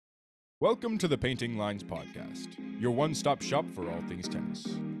Welcome to the Painting Lines Podcast, your one-stop shop for all things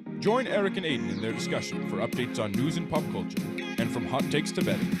tennis. Join Erik and Aidan in their discussion for updates on news and pop culture, and from hot takes to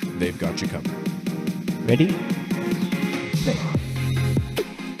betting, they've got you covered. Ready? Play.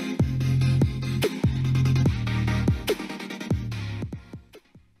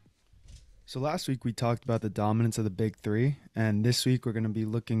 So last week we talked about the dominance of the big three, and this week we're going to be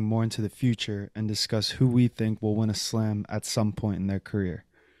looking more into the future and discuss who we think will win a slam at some point in their career.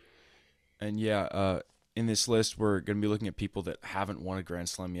 And in this list, we're going to be looking at people that haven't won a Grand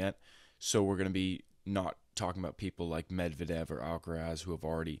Slam yet. So we're going to be not talking about people like Medvedev or Alcaraz who have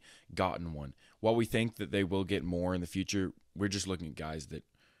already gotten one. While we think that they will get more in the future, we're just looking at guys that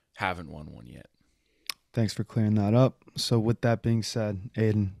haven't won one yet. Thanks for clearing that up. So with that being said,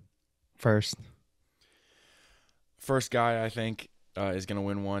 Aidan, first guy I think is going to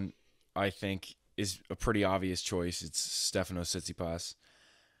win one, I think, is a pretty obvious choice. It's Stefanos Tsitsipas.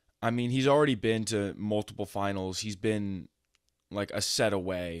 I mean, he's already been to multiple finals. He's been like a set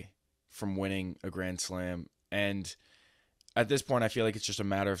away from winning a Grand Slam. And at this point, I feel like it's just a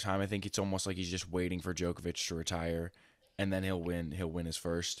matter of time. I think it's almost like he's just waiting for Djokovic to retire, and then he'll win his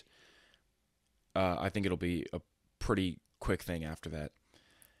first. I think it'll be a pretty quick thing after that.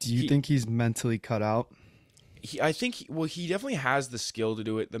 Do you think he's mentally cut out? I think he definitely has the skill to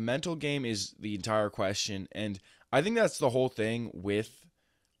do it. The mental game is the entire question, and I think that's the whole thing with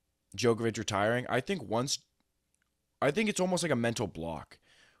Djokovic retiring. I think it's almost like a mental block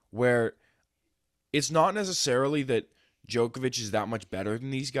where it's not necessarily that Djokovic is that much better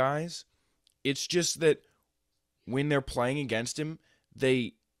than these guys. It's just that when they're playing against him,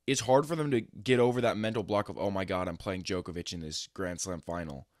 it's hard for them to get over that mental block of, oh my God, I'm playing Djokovic in this Grand Slam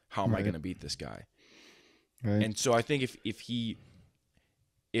final. How am I going to beat this guy? Right. And so I think if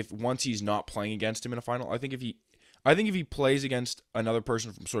once he's not playing against him in a final, I think if he plays against another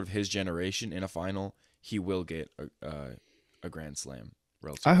person from sort of his generation in a final, he will get a Grand Slam.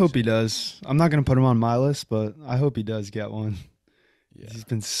 I hope he does. I'm not going to put him on my list, but I hope he does get one. Yeah. He's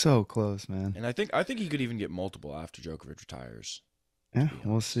been so close, man. And I think he could even get multiple after Djokovic retires. Yeah,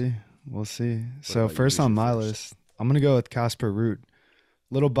 we'll see. What So about first you? on my list, I'm going to go with Casper Ruud.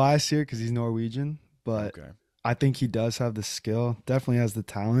 Little bias here because he's Norwegian, but Okay. I think he does have the skill, definitely has the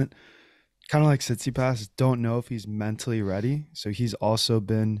talent. Kind of like Tsitsipas, don't know if he's mentally ready. So he's also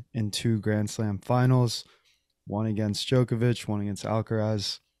been in 2 Grand Slam finals, one against Djokovic, one against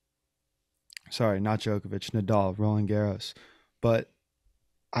Alcaraz. Sorry, not Djokovic, Nadal, Roland Garros. But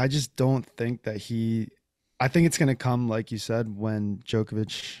I just don't think that I think it's going to come, like you said, when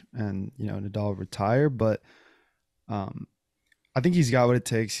Djokovic and, Nadal retire. But I think he's got what it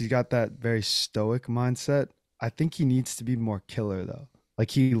takes. He's got that very stoic mindset. I think he needs to be more killer, though.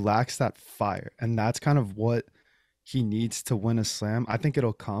 Like, he lacks that fire, and that's kind of what he needs to win a slam. I think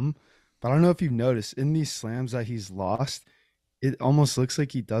it'll come, but I don't know if you've noticed, in these slams that he's lost, it almost looks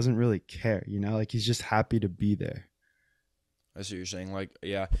like he doesn't really care, like he's just happy to be there. I see what you're saying. Like,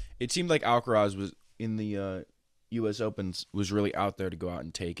 yeah, it seemed like Alcaraz was in the U.S. Opens was really out there to go out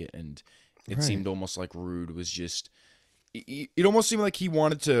and take it, and it seemed almost like Ruud was just. It almost seemed like he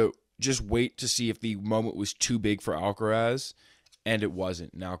wanted to just wait to see if the moment was too big for Alcaraz, and it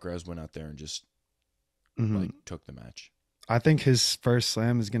wasn't. And Alcaraz went out there and just took the match. I think his first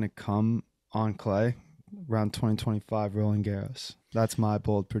slam is going to come on clay around 2025 Roland Garros. That's my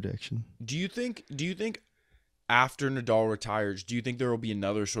bold prediction. Do you think after Nadal retires, do you think there will be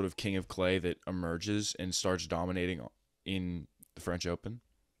another sort of king of clay that emerges and starts dominating in the French Open?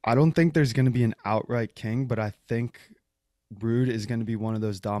 I don't think there's going to be an outright king, but I think Ruud is going to be one of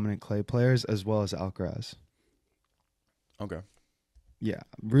those dominant clay players as well as Alcaraz. Okay. Yeah.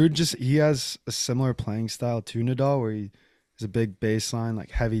 Ruud he has a similar playing style to Nadal where he has a big baseline, like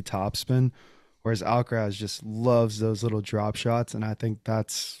heavy topspin, whereas Alcaraz just loves those little drop shots, and I think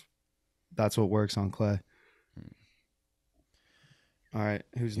that's what works on clay. All right.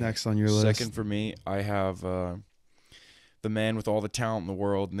 Who's next on your list? Second for me, I have the man with all the talent in the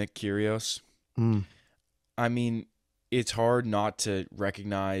world, Nick Kyrgios. I mean, it's hard not to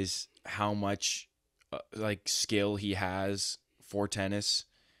recognize how much skill he has for tennis,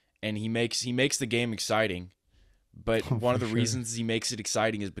 and he makes the game exciting. But one of the reasons he makes it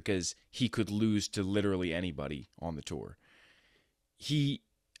exciting is because he could lose to literally anybody on the tour. He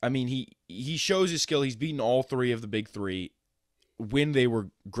shows his skill. He's beaten all 3 of the big 3 when they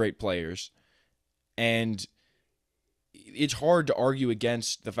were great players, and it's hard to argue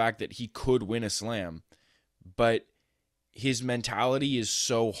against the fact that he could win a slam, but his mentality is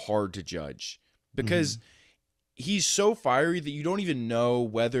so hard to judge because he's so fiery that you don't even know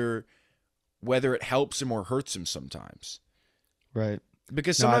whether it helps him or hurts him sometimes. Right.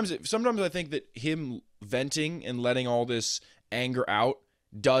 Because No, sometimes I think that him venting and letting all this anger out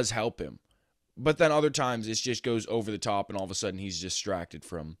does help him. But then other times it just goes over the top and all of a sudden he's distracted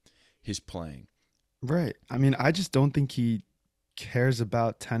from his playing. right. I mean, I just don't think he cares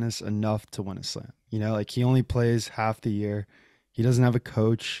about tennis enough to win a slam. Like he only plays half the year. He doesn't have a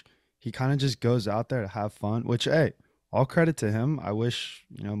coach. He kind of just goes out there to have fun, which, hey, all credit to him. I wish,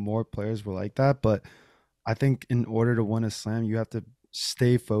 more players were like that. But I think in order to win a slam, you have to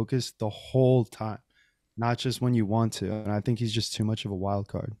stay focused the whole time, not just when you want to. And I think he's just too much of a wild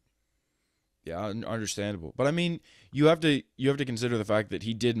card. Yeah, understandable. But I mean, you have to consider the fact that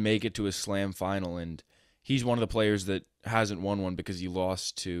he did make it to a slam final, and he's one of the players that hasn't won one because he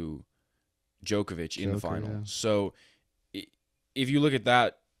lost to Djokovic in the final. Yeah. So if you look at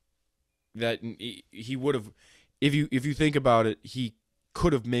that he would have, if you think about it, he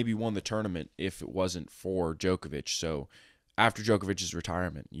could have maybe won the tournament if it wasn't for Djokovic. So after Djokovic's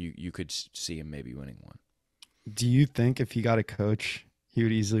retirement, you could see him maybe winning one. Do you think if he got a coach, he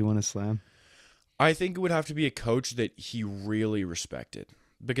would easily win a slam? I think it would have to be a coach that he really respected,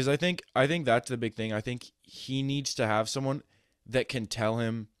 because I think that's the big thing. I think he needs to have someone that can tell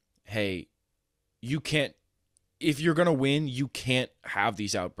him, "Hey, you can't, if you're going to win, you can't have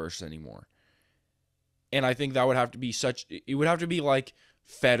these outbursts anymore." And I think that would have to be it would have to be like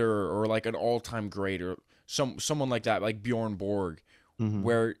Federer or like an all-time great or someone like that, like Bjorn Borg, Mm-hmm.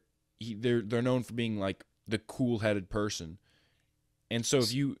 where they're known for being like the cool-headed person. And so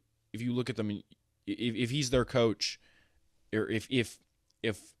if you look at them, if he's their coach, or if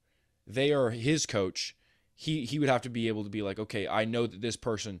they are his coach, he would have to be able to be like, okay, I know that this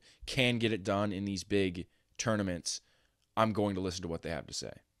person can get it done in these big tournaments. I'm going to listen to what they have to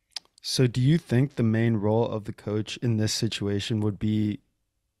say. So do you think the main role of the coach in this situation would be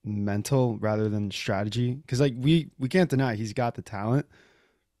mental rather than strategy? Because like we can't deny he's got the talent,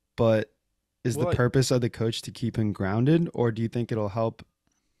 but is the purpose of the coach to keep him grounded, or do you think it'll help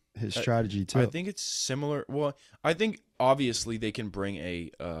his strategy too? I think it's similar. Well, I think obviously they can bring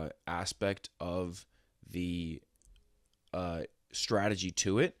a aspect of the strategy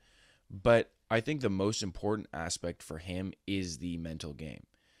to it, but I think the most important aspect for him is the mental game,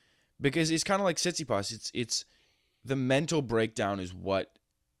 because it's kind of like Tsitsipas. It's the mental breakdown is what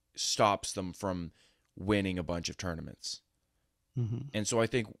stops them from winning a bunch of tournaments. Mm-hmm. And so I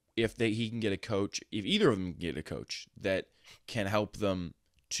think if he can get a coach, if either of them can get a coach that can help them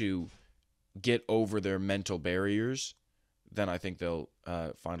to get over their mental barriers, then I think they'll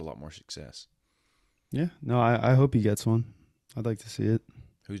find a lot more success. Yeah, no, I hope he gets one. I'd like to see it.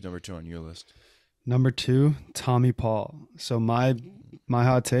 Who's number 2 on your list? Number 2, Tommy Paul. So my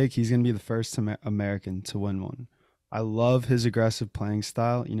hot take, he's going to be the first American to win one. I love his aggressive playing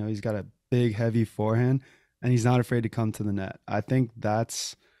style. He's got a big, heavy forehand, and he's not afraid to come to the net. I think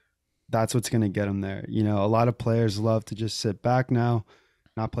that's what's going to get him there. A lot of players love to just sit back now,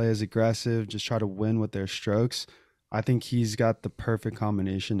 not play as aggressive, just try to win with their strokes. I think he's got the perfect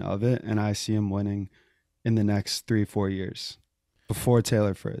combination of it, and I see him winning in the next 3-4 years before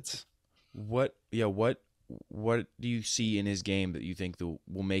Taylor Fritz. What do you see in his game that you think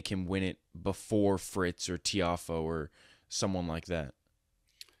will make him win it before Fritz or Tiafoe or someone like that?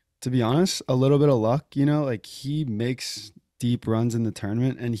 To be honest, a little bit of luck. Like he makes deep runs in the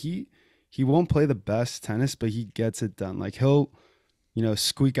tournament, and he won't play the best tennis, but he gets it done. Like he'll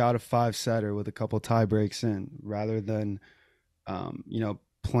squeak out a 5-setter with a couple tie breaks in, rather than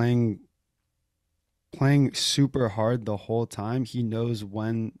playing super hard the whole time. He knows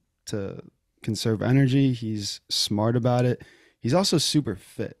when to conserve energy. He's smart about it. He's also super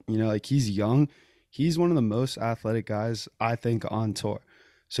fit. Like he's young. He's one of the most athletic guys, I think, on tour.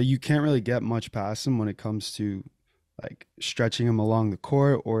 So you can't really get much past him when it comes to like stretching him along the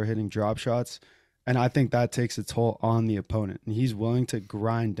court or hitting drop shots. And I think that takes a toll on the opponent. And he's willing to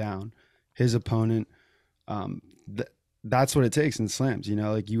grind down his opponent. That's what it takes in slams.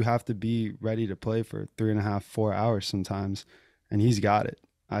 Like you have to be ready to play for 3.5-4 hours sometimes. And he's got it.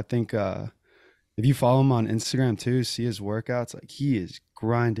 I think if you follow him on Instagram too, see his workouts, like he is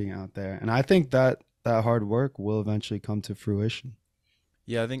grinding out there. And I think that hard work will eventually come to fruition.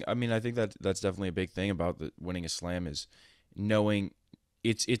 Yeah, I think that's definitely a big thing about winning a slam is knowing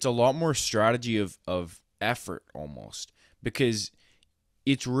it's a lot more strategy of effort almost, because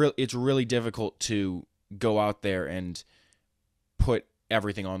it's really difficult to go out there and put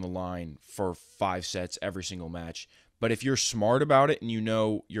everything on the line for 5 sets every single match. But if you're smart about it and you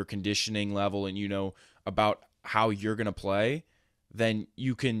know your conditioning level and you know about how you're going to play, then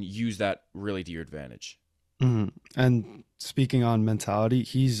you can use that really to your advantage. Mm-hmm. And speaking on mentality,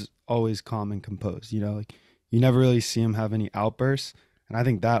 he's always calm and composed. Like you never really see him have any outbursts. And I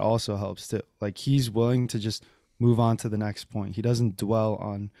think that also helps too. Like he's willing to just move on to the next point. He doesn't dwell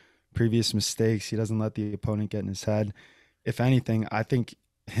on previous mistakes. He doesn't let the opponent get in his head. If anything, I think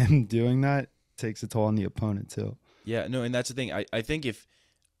him doing that takes a toll on the opponent too. Yeah, no, and that's the thing. I think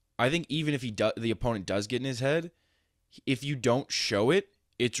even if the opponent does get in his head, if you don't show it,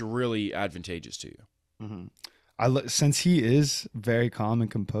 it's really advantageous to you. Mm-hmm. Since he is very calm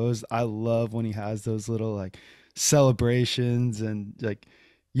and composed, I love when he has those little like celebrations and like,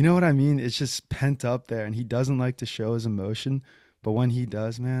 you know what I mean? It's just pent up there, and he doesn't like to show his emotion, but when he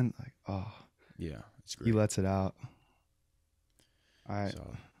does, man, like, oh, Yeah, it's he great. lets it out. All right.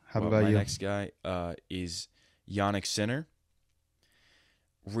 So, How well, about my you? next guy is Yannick Sinner.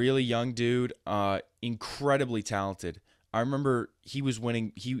 Really young dude, incredibly talented. I remember he was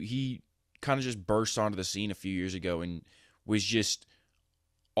winning. He kind of just burst onto the scene a few years ago and was just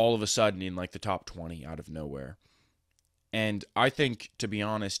all of a sudden in like the top 20 out of nowhere. And I think, to be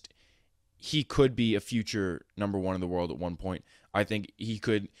honest, he could be a future number one in the world at one point. I think he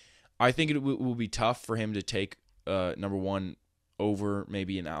could. I think it will be tough for him to take number one over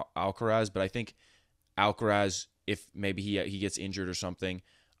maybe an Alcaraz, but I think Alcaraz, if maybe he gets injured or something,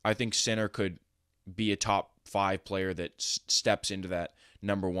 I think Sinner could be a top 5 player that steps into that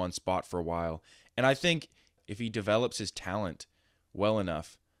number one spot for a while. And I think if he develops his talent well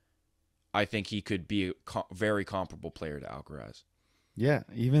enough, I think he could be a very comparable player to Alcaraz. Yeah,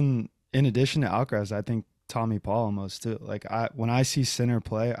 even in addition to Alcaraz, I think Tommy Paul almost too. Like when I see Sinner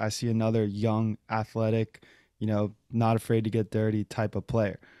play, I see another young, athletic, not afraid to get dirty type of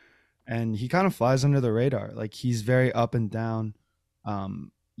player. And he kind of flies under the radar. Like he's very up and down.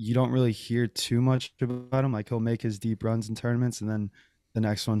 You don't really hear too much about him. Like he'll make his deep runs in tournaments, and then the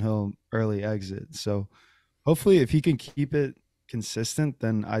next one he'll early exit. So hopefully, if he can keep it consistent,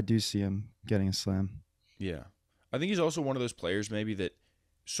 then I do see him getting a slam. Yeah. I think he's also one of those players maybe that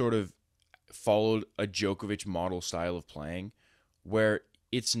sort of followed a Djokovic model style of playing where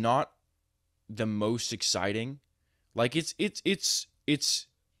it's not the most exciting. Like it's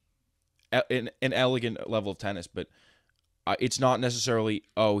an elegant level of tennis, but it's not necessarily,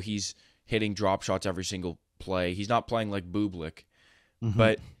 oh, he's hitting drop shots every single play. He's not playing like Bublik, Mm-hmm.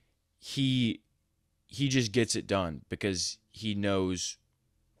 but he just gets it done because he knows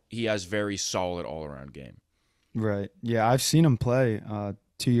he has very solid all-around game. Right. Yeah, I've seen him play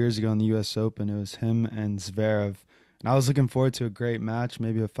 2 years ago in the U.S. Open. It was him and Zverev, and I was looking forward to a great match,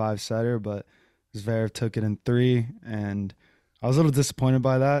 maybe a five-setter, but Zverev took it in three, and I was a little disappointed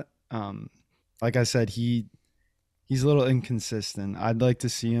by that. Like I said, he's a little inconsistent. I'd like to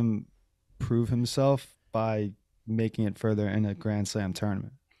see him prove himself by making it further in a Grand Slam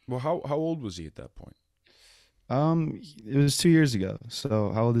tournament. Well, how old was he at that point? It was 2 years ago.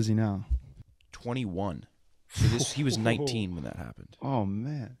 So how old is he now? 21. So he was 19 when that happened. Oh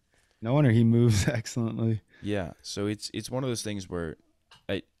man, no wonder he moves excellently. Yeah, so it's one of those things where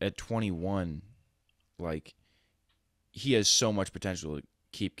at 21, like he has so much potential to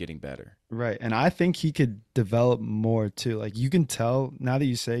keep getting better. Right, and I think he could develop more too. Like you can tell now that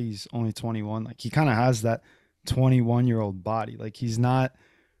you say he's only 21. Like he kind of has that 21-year-old body. Like he's not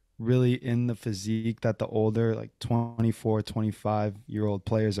really in the physique that the older like 24, 25-year-old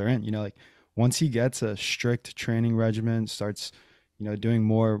players are in. Like once he gets a strict training regimen, starts, doing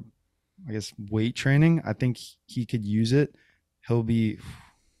more, I guess, weight training, I think he could use it. He'll be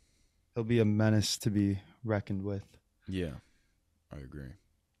a menace to be reckoned with. Yeah, I agree.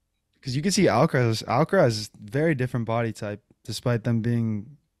 Because you can see Alcaraz is very different body type, despite them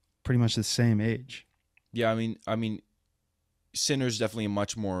being pretty much the same age. Yeah, I mean, Sinner's definitely a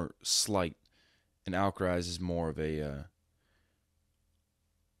much more slight, and Alcaraz is more of a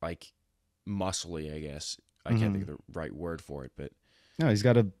like muscly, I guess. I can't think of the right word for it, but No, he's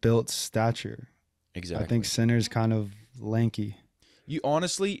got a built stature. exactly. I think Sinner's kind of lanky.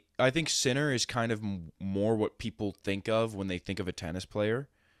 I think Sinner is kind of more what people think of when they think of a tennis player,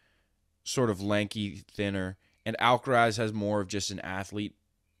 sort of lanky, thinner, and Alcaraz has more of just an athlete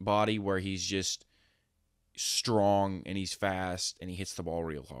body where he's just strong and he's fast and he hits the ball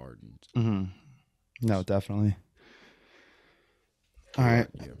real hard. Mm-hmm. No, definitely. All right.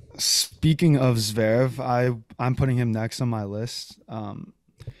 Yeah. Speaking of Zverev, I'm putting him next on my list.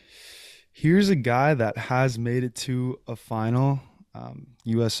 Here's a guy that has made it to a final,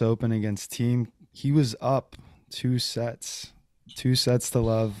 U.S. Open against Team. He was up 2 sets to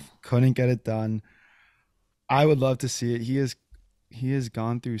love, couldn't get it done. I would love to see it. He has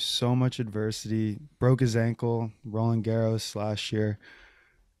gone through so much adversity, broke his ankle, Roland Garros last year,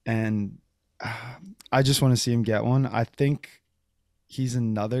 and I just want to see him get one. I think he's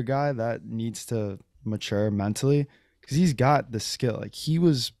another guy that needs to mature mentally. because he's got the skill. Like he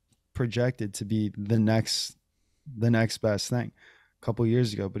was projected to be the next best thing a couple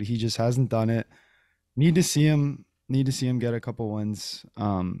years ago, but he just hasn't done it. Need to see him. Need to see him get a couple wins.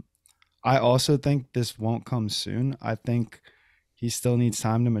 I also think this won't come soon. I think he still needs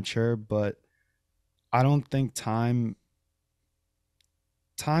time to mature, but I don't think time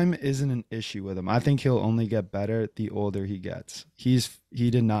isn't an issue with him. I think he'll only get better the older he gets. He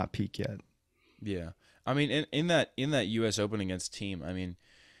did not peak yet. Yeah. I mean, in that U.S. Open against Team, I mean,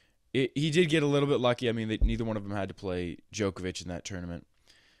 he did get a little bit lucky. I mean, neither one of them had to play Djokovic in that tournament.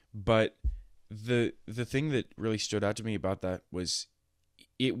 But the thing that really stood out to me about that was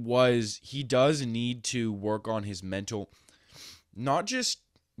he does need to work on his mental, not just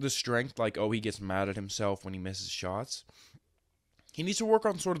the strength, like, oh, he gets mad at himself when he misses shots. He needs to work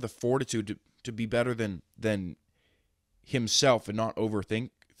on sort of the fortitude to be better than himself and not overthink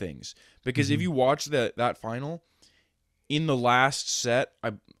things. Because if you watch that final, in the last set,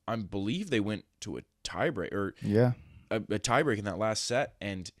 I believe they went to a tiebreak or a tiebreak in that last set,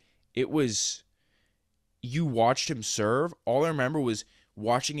 and it was, you watched him serve. All I remember was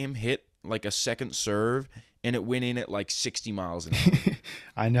watching him hit like a second serve, and it went in at like 60 miles an hour.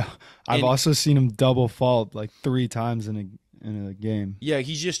 I know. I've also seen him double fault like 3 times in a game. Yeah,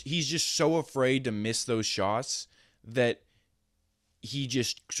 he's just so afraid to miss those shots that he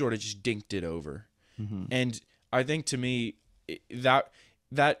just sort of just dinked it over. And I think, to me, that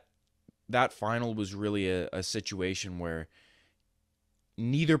final was really a situation where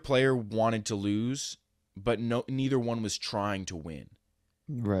neither player wanted to lose, but neither one was trying to win.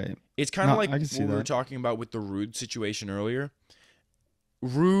 Right. It's kind of like what we were talking about with the Ruud situation earlier.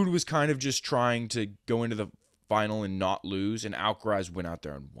 Ruud was kind of just trying to go into the final and not lose, and Alcaraz went out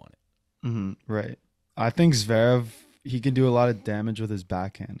there and won it. Right. I think Zverev, he can do a lot of damage with his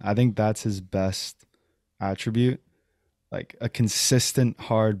backhand. I think that's his best attribute, like a consistent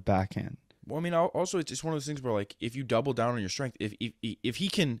hard backhand. Well, I mean, also it's one of those things where, like, if you double down on your strength, if he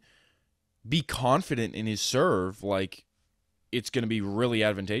can be confident in his serve, like, it's going to be really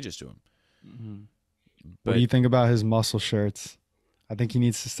advantageous to him. What do you think about his muscle shirts? I think he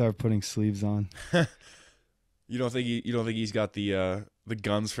needs to start putting sleeves on. You don't think he's got the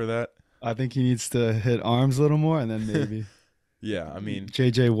guns for that? I think he needs to hit arms a little more, and then maybe. Yeah, I mean,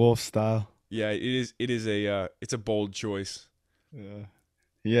 JJ Wolf style. Yeah, it's a bold choice.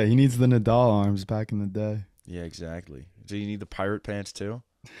 Yeah, he needs the Nadal arms back in the day. Yeah, exactly. Do you need the pirate pants too?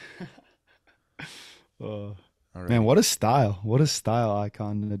 Man, what a style! What a style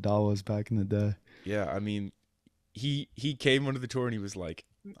icon Nadal was back in the day. Yeah, I mean, he came onto the tour and he was like,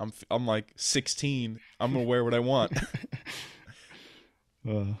 I'm like 16. I'm gonna wear what I want.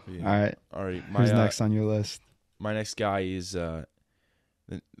 All right. Who's next on your list? My next guy is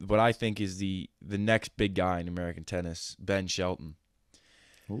what I think is the next big guy in American tennis, Ben Shelton.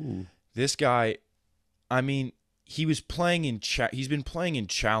 Ooh. This guy, I mean, he's been playing in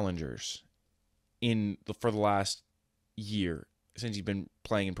challengers for the last year since he's been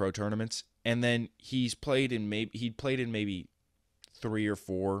playing in pro tournaments, and then he'd played in maybe 3 or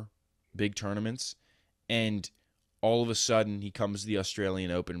 4 big tournaments, and all of a sudden he comes to the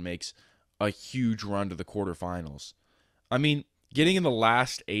Australian Open and makes a huge run to the quarterfinals. I mean, getting in the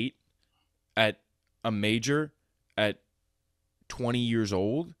last 8 at a major at 20 years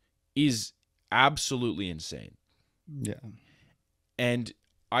old is absolutely insane. Yeah. And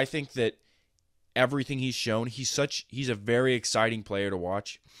I think that everything he's shown, he's a very exciting player to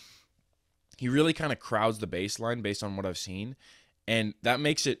watch. He really kind of crowds the baseline based on what I've seen, and that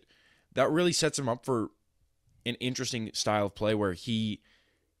really sets him up for an interesting style of play where he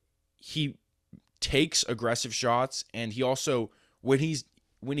takes aggressive shots, and he also, when his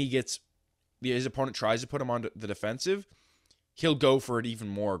opponent tries to put him on the defensive, he'll go for an even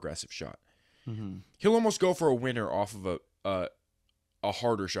more aggressive shot. He'll almost go for a winner off of a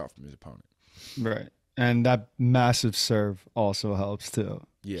harder shot from his opponent. Right. And that massive serve also helps too.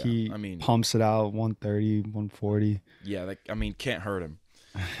 Yeah. He pumps it out 130, 140. Yeah, can't hurt him.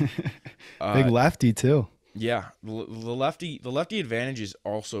 Big lefty too. Yeah. The lefty advantage is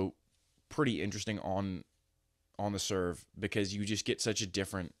also pretty interesting on the serve because you just get such a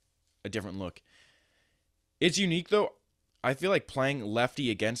different look. It's unique though. I feel like playing lefty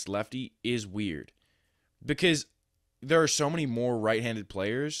against lefty is weird because there are so many more right-handed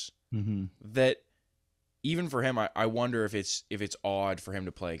players that even for him, I wonder if it's odd for him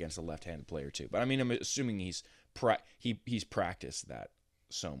to play against a left-handed player too. But I mean, I'm assuming he's practiced that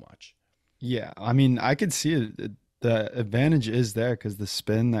so much. Yeah, I mean, I could see it. The advantage is there because the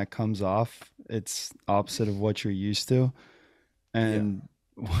spin that comes off, it's opposite of what you're used to. And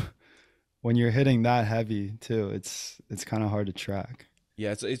when you're hitting that heavy too, it's kind of hard to track.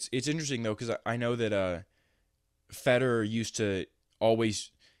 Yeah, it's interesting though, because I know that Federer used to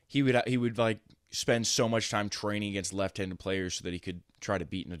always he would like spend so much time training against left-handed players so that he could try to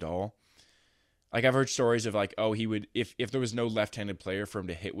beat Nadal. Like I've heard stories of like, oh, he would if there was no left-handed player for him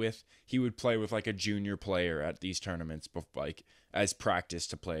to hit with, he would play with like a junior player at these tournaments, like as practice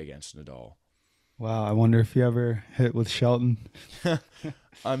to play against Nadal. Wow, I wonder if you ever hit with Shelton.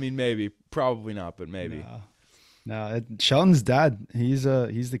 I mean, maybe, probably not, but maybe. No, no. Shelton's dad, he's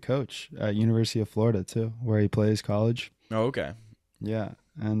the coach at University of Florida too, where he plays college. Oh, okay. Yeah,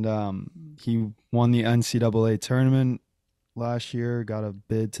 and he won the NCAA tournament last year, got a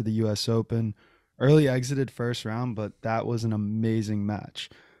bid to the U.S. Open. Early exited first round, but that was an amazing match.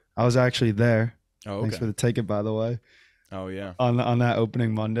 I was actually there. Oh, okay. Thanks for the ticket, by the way. Oh, yeah. On that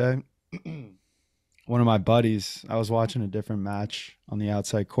opening Monday, one of my buddies, I was watching a different match on the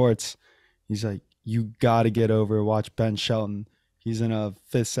outside courts. He's like, "You got to get over, watch Ben Shelton. He's in a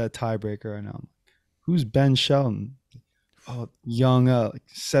fifth set tiebreaker right now." I'm like, "Who's Ben Shelton?" Oh, young, like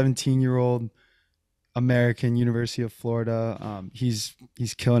 17-year-old American, University of Florida. He's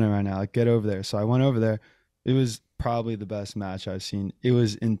killing it right now. Like, get over there. So I went over there. It was probably the best match I've seen. It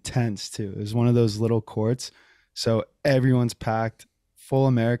was intense too. It was one of those little courts, so everyone's packed, full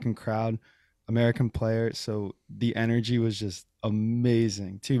American crowd, American players. So the energy was just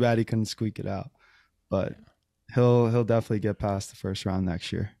amazing. Too bad he couldn't squeak it out, but he'll definitely get past the first round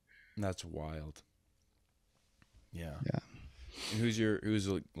next year. That's wild. Yeah. Yeah. And who's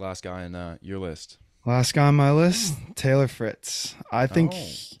the last guy on your list? Last guy on my list, Taylor Fritz. I think,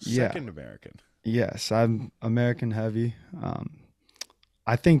 second American. Yes, I'm American heavy.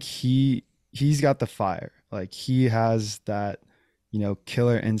 I think he's got the fire. Like he has that,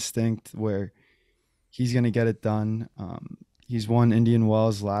 killer instinct where he's gonna get it done. He's won Indian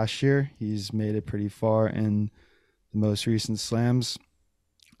Wells last year. He's made it pretty far in the most recent slams.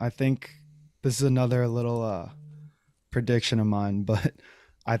 I think this is another little prediction of mine, but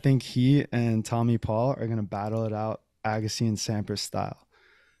I think he and Tommy Paul are going to battle it out Agassi and Sampras style.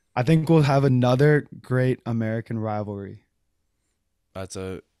 I think we'll have another great American rivalry. That's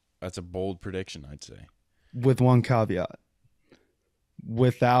a bold prediction, I'd say. With one caveat.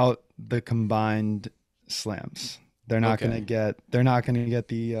 Without the combined slams. They're not going to get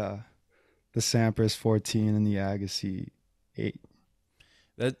the Sampras 14 and the Agassi 8.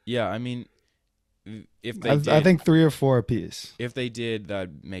 I mean, I think 3 or 4 apiece. If they did,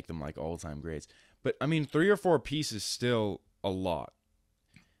 that'd make them like all-time greats. But I mean, 3 or 4 apiece is still a lot.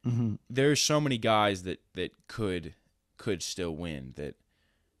 Mm-hmm. There's so many guys that could still win that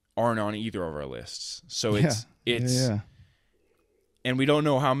aren't on either of our lists. So it's and we don't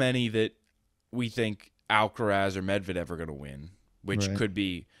know how many that we think Alcaraz or Medvedev are going to win, which could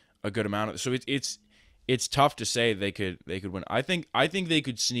be a good amount of. So it's tough to say they could win. I think they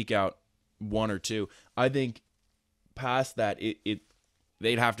could sneak out 1 or 2. I think past that,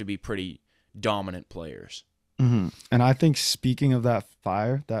 they'd have to be pretty dominant players. Mm-hmm. And I think speaking of that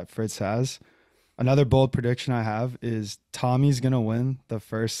fire that Fritz has, another bold prediction I have is Tommy's gonna win the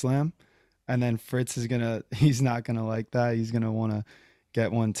first slam, and then Fritz he's not gonna like that. He's gonna want to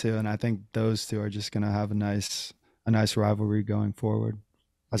get one too. And I think those two are just gonna have a nice rivalry going forward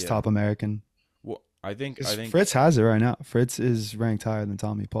as top American. Well, I think Fritz has it right now. Fritz is ranked higher than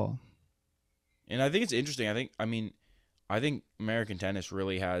Tommy Paul. And I think it's interesting. I think American tennis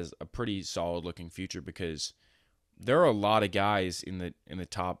really has a pretty solid looking future because there are a lot of guys in the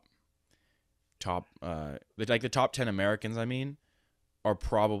top the top 10 Americans, are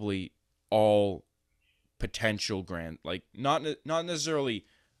probably all potential not necessarily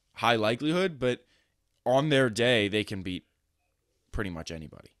high likelihood, but on their day they can beat pretty much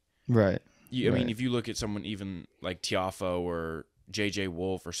anybody. Right. I mean, if you look at someone even like Tiafoe or JJ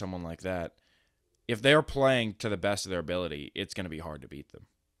Wolf or someone like that, if they're playing to the best of their ability, it's going to be hard to beat them.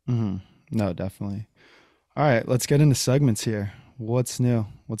 Mm-hmm. No, definitely. All right, let's get into segments here. What's new?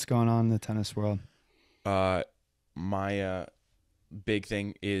 What's going on in the tennis world? My big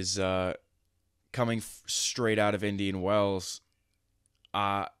thing is coming straight out of Indian Wells.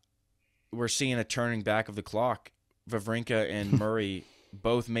 We're seeing a turning back of the clock. Wawrinka and Murray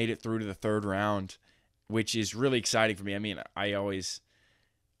both made it through to the third round, which is really exciting for me. I mean, I always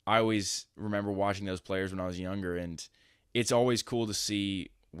remember watching those players when I was younger, and it's always cool to see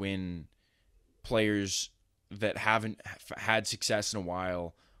when players that haven't had success in a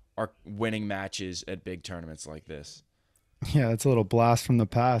while are winning matches at big tournaments like this. Yeah, it's a little blast from the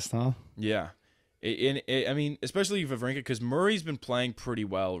past, huh? Yeah. I mean, especially Wawrinka, because Murray's been playing pretty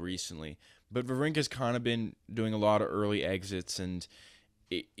well recently, but Wawrinka's kind of been doing a lot of early exits, and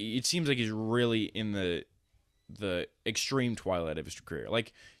it seems like he's really in the extreme twilight of his career.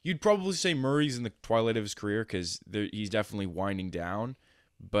 Like, you'd probably say Murray's in the twilight of his career because he's definitely winding down,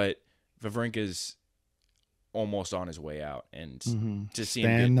 but Wawrinka's almost on his way out. And to see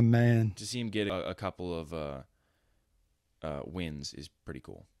him get a couple of wins is pretty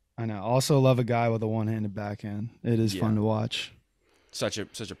cool. I know. Also love a guy with a one-handed backhand. It is fun to watch. Such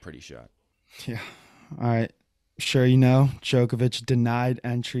a pretty shot. Yeah. All right. Sure, you know, Djokovic denied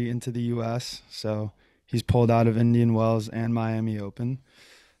entry into the U.S., so he's pulled out of Indian Wells and Miami Open.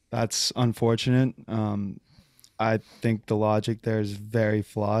 That's unfortunate. I think the logic there is very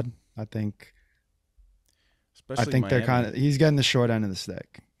flawed. I think Miami. they're he's getting the short end of the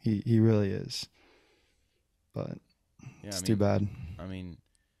stick. He really is. But it's too bad. I mean,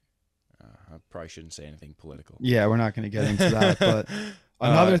 I probably shouldn't say anything political. Yeah, we're not going to get into that. But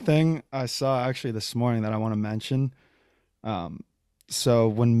another thing I saw actually this morning that I want to mention. So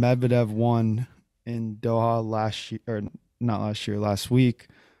when Medvedev won in Doha last week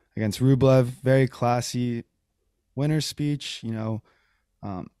against Rublev, very classy winner's speech, you know,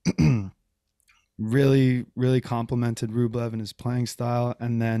 really, really complimented Rublev and his playing style,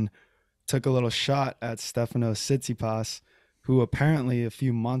 and then took a little shot at Stefanos Tsitsipas, who apparently a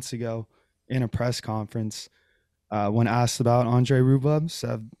few months ago in a press conference, when asked about Andre Rublev,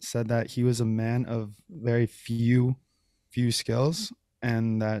 said that he was a man of very few skills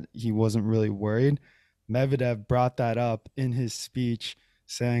and that he wasn't really worried. Medvedev brought that up in his speech,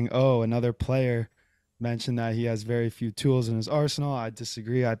 saying, "Oh, another player mentioned that he has very few tools in his arsenal. I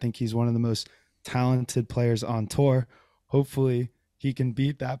disagree. I think he's one of the most talented players on tour. Hopefully he can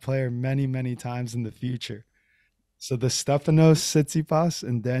beat that player many, many times in the future." So the Stefanos Tsitsipas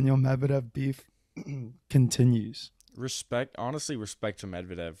and Daniel Medvedev beef continues. Respect to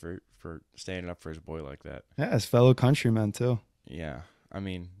Medvedev for standing up for his boy like that. Yeah, his fellow countrymen too. Yeah. I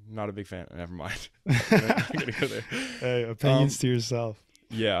mean, not a big fan. Never mind. I'm gonna go there. Hey, opinions to yourself.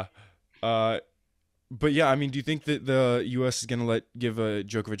 Yeah. But yeah, I mean, do you think that the U.S. is going to give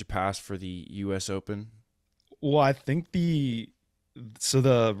Djokovic a pass for the U.S. Open? Well, I think the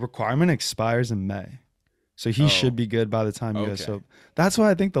requirement expires in May. So he should be good by the time U.S. Open. That's why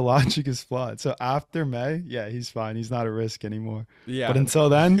I think the logic is flawed. So after May, yeah, he's fine. He's not a risk anymore. Yeah. But until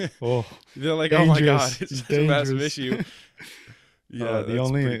then, they're like, dangerous. Oh my God, it's a massive issue. Yeah,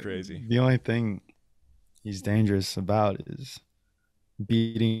 that's pretty crazy. The only thing he's dangerous about is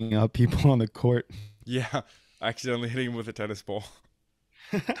beating up people on the court. Yeah, accidentally hitting him with a tennis ball.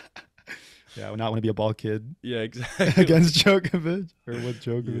 Yeah, I would not want to be a ball kid. Yeah, exactly. Against Djokovic or with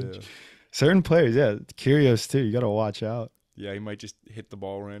Djokovic. Yeah. Certain players, yeah, Kyrgios too. You got to watch out. Yeah, he might just hit the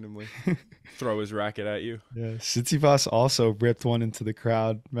ball randomly, throw his racket at you. Yeah, Tsitsipas also ripped one into the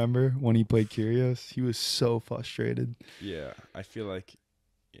crowd. Remember when he played Kyrgios? He was so frustrated. Yeah, I feel like,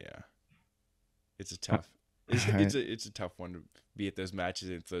 it's a tough. It's a tough one to be at those matches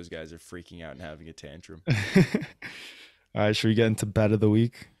if those guys are freaking out and having a tantrum. All right, should we get into bet of the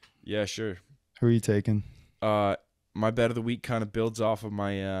week? Yeah, sure. Who are you taking? My bet of the week kind of builds off of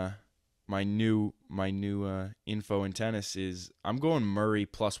my my new info in tennis. Is I'm going Murray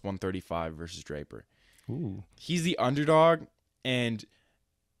plus 135 versus Draper. Ooh. He's the underdog, and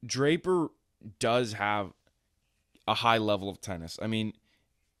Draper does have a high level of tennis. I mean,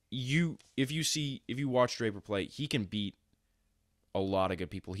 if you watch Draper play, he can beat a lot of good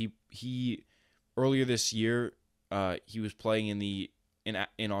people. He earlier this year, he was playing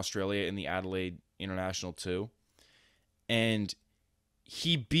in Australia in the Adelaide International 2, and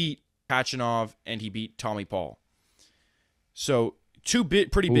he beat Kachanov and he beat Tommy Paul. So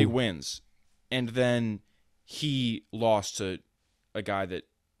pretty big wins, and then he lost to a guy that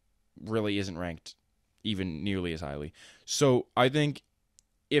really isn't ranked even nearly as highly. So I think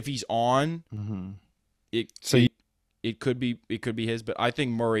if he's on, it could be his, but I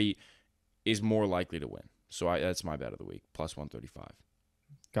think Murray is more likely to win. So that's my bet of the week, plus 135.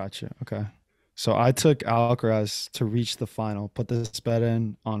 Gotcha. Okay. So I took Alcaraz to reach the final, put this bet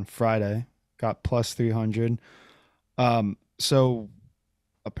in on Friday, got plus 300. So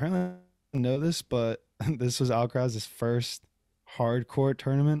apparently I didn't know this, but this was Alcaraz's first hard court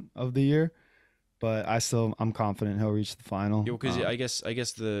tournament of the year. But I'm confident he'll reach the final. Yeah, because I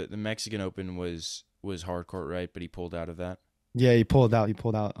guess the Mexican Open was hard court, right? But he pulled out of that. Yeah, he pulled out.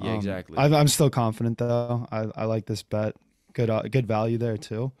 Yeah, exactly. I'm still confident though. I like this bet. Good value there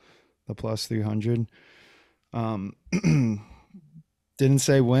too. The plus 300. Didn't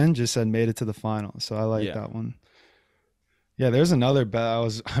say win, just said made it to the final. So I like that one. Yeah, there's another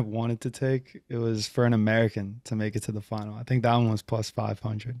bet I wanted to take. It was for an American to make it to the final. I think that one was plus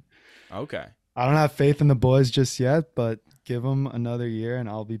 500. Okay. I don't have faith in the boys just yet, but Give him another year, and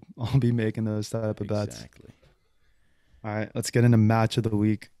I'll be making those type of bets. Exactly. All right, let's get into match of the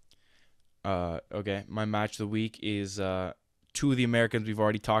week. Okay, my match of the week is two of the Americans we've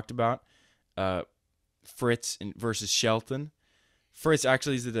already talked about. Fritz versus Shelton. Fritz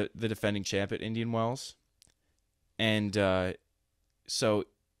actually is the defending champ at Indian Wells, and so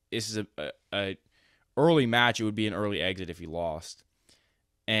this is a early match. It would be an early exit if he lost,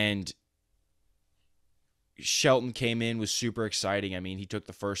 and Shelton came in, was super exciting. I mean, he took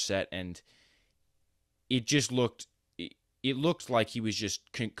the first set, and it just looked like he was just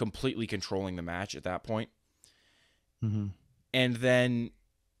completely controlling the match at that point. Mm-hmm. And then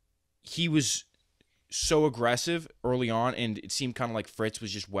he was so aggressive early on, and it seemed kind of like Fritz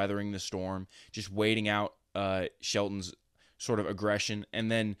was just weathering the storm, just waiting out Shelton's sort of aggression.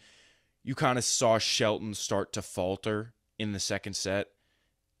 And then you kind of saw Shelton start to falter in the second set,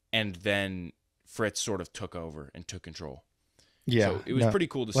 and then Fritz sort of took over and took control. Yeah. So it was pretty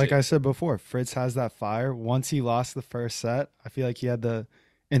cool to see. Like I said before, Fritz has that fire. Once he lost the first set, I feel like he had the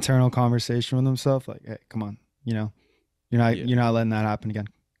internal conversation with himself, like, hey, come on, you're not letting that happen again.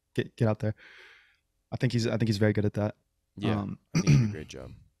 Get out there. I think he's very good at that. Yeah, I think he did a great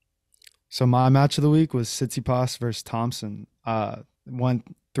job. So my match of the week was Tsitsipas versus Thompson. Won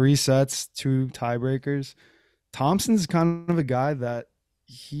 3 sets, 2 tiebreakers. Thompson's kind of a guy that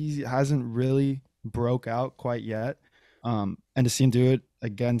he hasn't really broke out quite yet. And to see him do it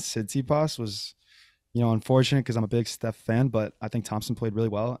against Tsitsipas was, unfortunate because I'm a big Steph fan, but I think Thompson played really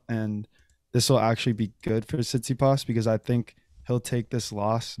well. And this will actually be good for Tsitsipas because I think he'll take this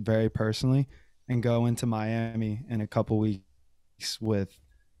loss very personally and go into Miami in a couple weeks with,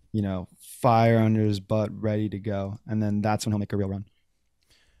 fire under his butt, ready to go. And then that's when he'll make a real run.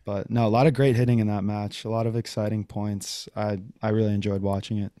 But no, a lot of great hitting in that match, a lot of exciting points. I really enjoyed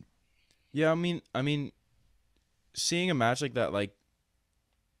watching it. Yeah, I mean, seeing a match like that, like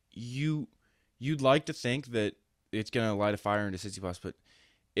you'd like to think that it's gonna light a fire into Tsitsipas, but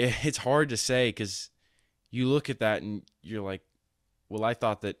it's hard to say because you look at that and you're like, well, I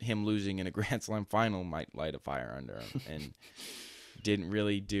thought that him losing in a Grand Slam final might light a fire under him, and didn't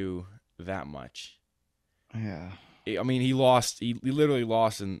really do that much. Yeah. I mean, he lost. He literally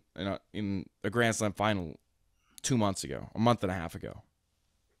lost in a Grand Slam final 2 months ago, a month and a half ago.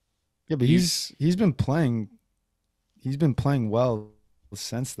 Yeah, but he's been playing. He's been playing well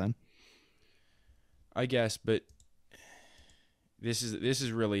since then. I guess, but this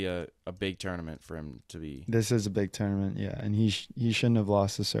is really a big tournament for him to be. This is a big tournament, yeah, and he shouldn't have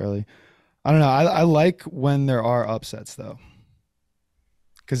lost this early. I don't know. I like when there are upsets though,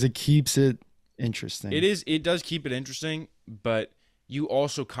 because it keeps it interesting. It does keep it interesting, but you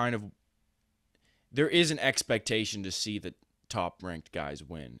also there is an expectation to see the top ranked guys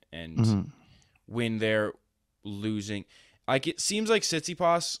win, and when they're losing, like it seems like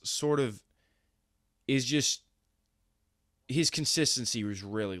Tsitsipas sort of is just, his consistency was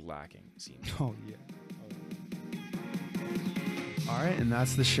really lacking. It seems. Oh yeah. All right, and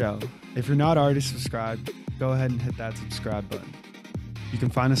that's the show. If you're not already subscribed, go ahead and hit that subscribe button. You can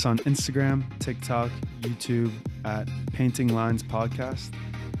find us on Instagram, TikTok, YouTube at Painting Lines Podcast.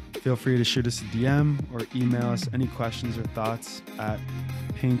 Feel free to shoot us a DM or email us any questions or thoughts at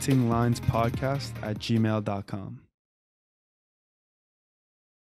paintinglinespodcast@gmail.com.